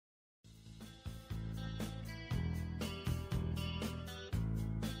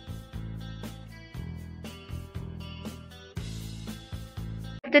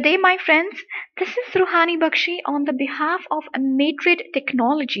the day, my friends. This is Ruhani Bakshi on the behalf of Matrid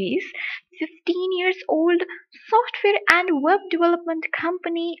Technologies, 15 years old software and web development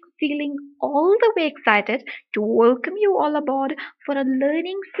company, feeling all the way excited to welcome you all aboard for a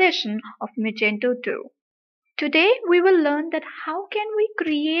learning session of Magento 2. Today we will learn that how can we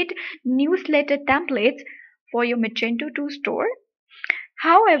create newsletter templates for your Magento 2 store.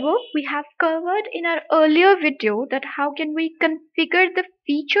 However, we have covered in our earlier video that how can we configure the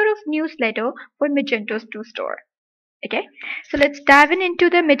feature of newsletter for Magento 2 store. Okay, so let's dive into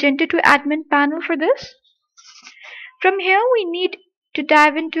the Magento 2 admin panel for this. From here, we need to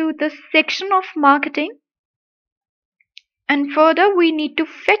dive into the section of marketing. And further, we need to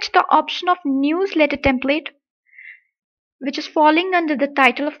fetch the option of newsletter template, which is falling under the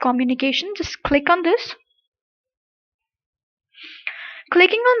title of communication. Just click on this.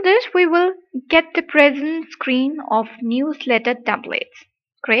 Clicking on this, we will get the present screen of newsletter templates.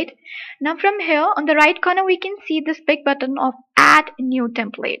 Great. Now from here on the right corner, we can see this big button of add new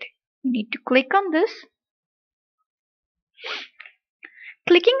template. We need to click on this.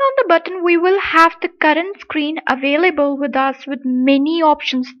 Clicking on the button, we will have the current screen available with us with many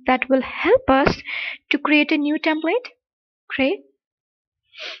options that will help us to create a new template. Great.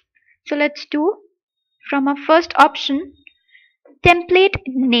 So let's do from our first option, template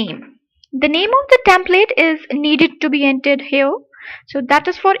name. The name of the template is needed to be entered here. So that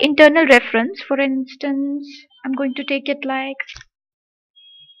is for internal reference. For instance, I'm going to take it like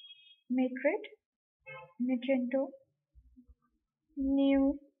Magento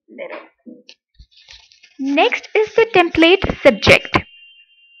newsletter. Next is the template subject.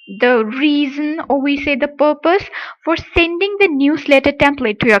 The reason, or we say the purpose for sending the newsletter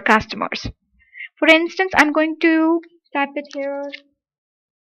template to your customers. For instance, I'm going to type it here,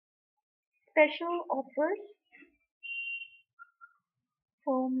 special offers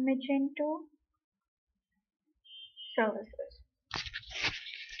for Magento services.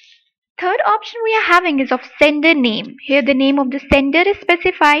 Third option we are having is of sender name. Here the name of the sender is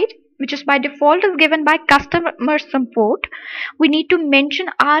specified, which is by default is given by customer support. We need to mention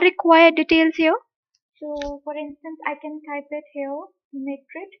our required details here. So for instance, I can type it here,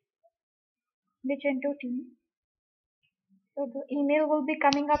 Magento team. So the email will be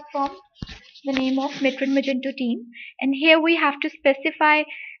coming up from the name of Magento team, and here we have to specify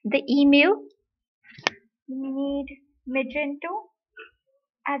the email. We need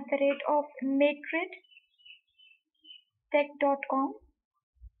Magento@of Matridtech.com.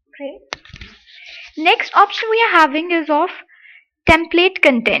 Great. Next option we are having is of template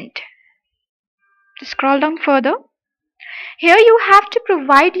content. Just scroll down further. Here you have to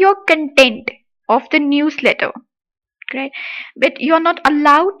provide your content of the newsletter. Great. But you are not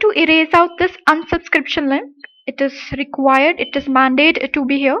allowed to erase out this unsubscription link. It is required, it is mandated to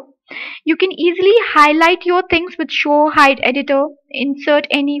be here. You can easily highlight your things with show hide editor, insert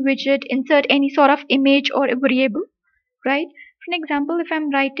any widget, insert any sort of image or a variable, right? For an example, if I'm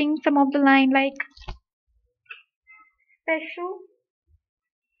writing some of the line like special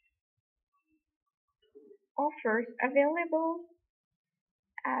offers available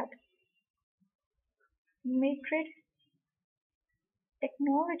at Matrid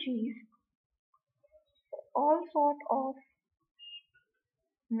Technologies, all sort of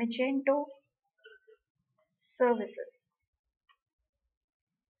Magento services,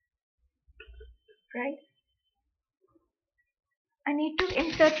 right? I need to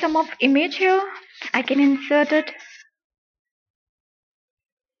insert some of image here. I can insert it.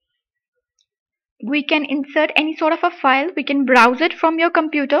 We can insert any sort of a file. We can browse it from your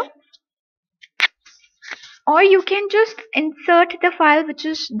computer, or you can just insert the file which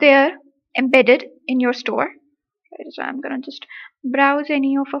is there embedded in your store. So I'm gonna just browse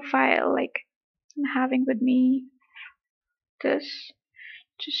any of a file like I'm having with me this.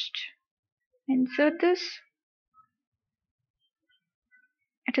 Just insert this.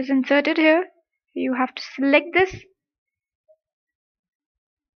 It is inserted here. You have to select this.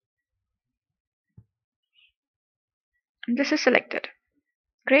 This is selected.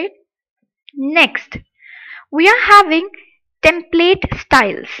 Great. Next, we are having template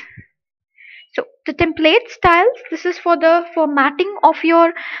styles. So the template styles, this is for the formatting of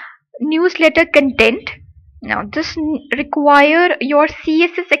your newsletter content. Now this require your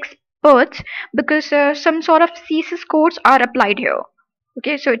CSS experts because some sort of CSS codes are applied here.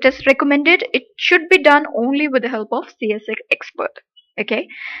 Okay, so it is recommended, it should be done only with the help of CSS expert. Okay,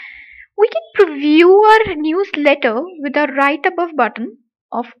 we can preview our newsletter with a right above button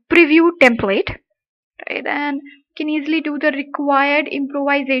of preview template, right? And can easily do the required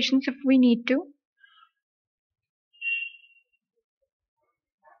improvisations if we need to.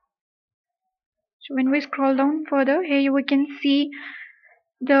 So when we scroll down further, here we can see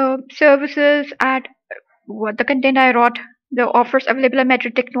the services at what the content I wrote. The offers available at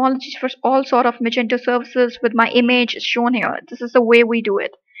Matridtech Technologies for all sort of Magento services with my image is shown here. This is the way we do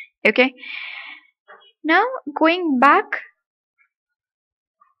it. Okay. Now going back,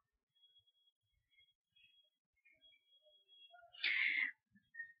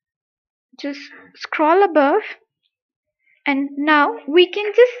 just scroll above, and now we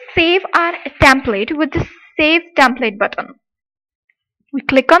can just save our template with the save template button. We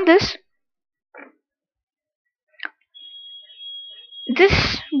click on this.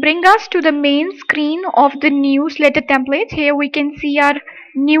 This brings us to the main screen of the newsletter templates. Here we can see our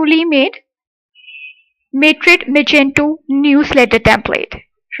newly made Matrid Magento newsletter template.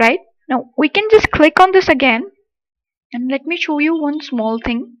 Right? Now we can just click on this again, and let me show you one small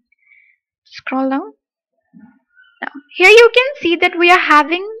thing. Scroll down. Now here you can see that we are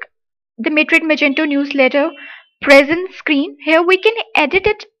having the Matrid Magento newsletter present screen. Here we can edit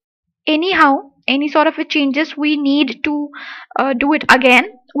it anyhow. Any sort of a changes we need to do it again,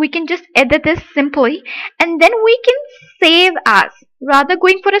 we can just edit this simply, and then we can save as. Rather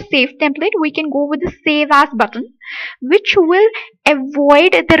going for a save template, we can go with the save as button, which will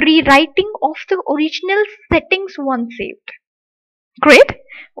avoid the rewriting of the original settings once saved. Great.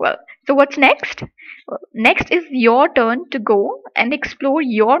 Well, so what's next? Well, next is your turn to go and explore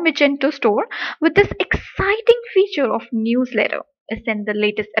your Magento store with this exciting feature of newsletter. Send the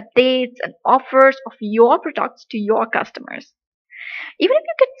latest updates and offers of your products to your customers. Even if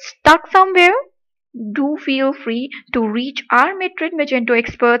you get stuck somewhere, do feel free to reach our Matrid Magento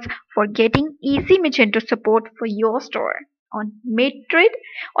experts for getting easy Magento support for your store on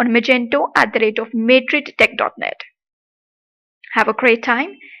Magento at the rate of Matridtech.net. Have a great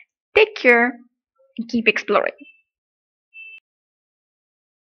time, take care, and keep exploring.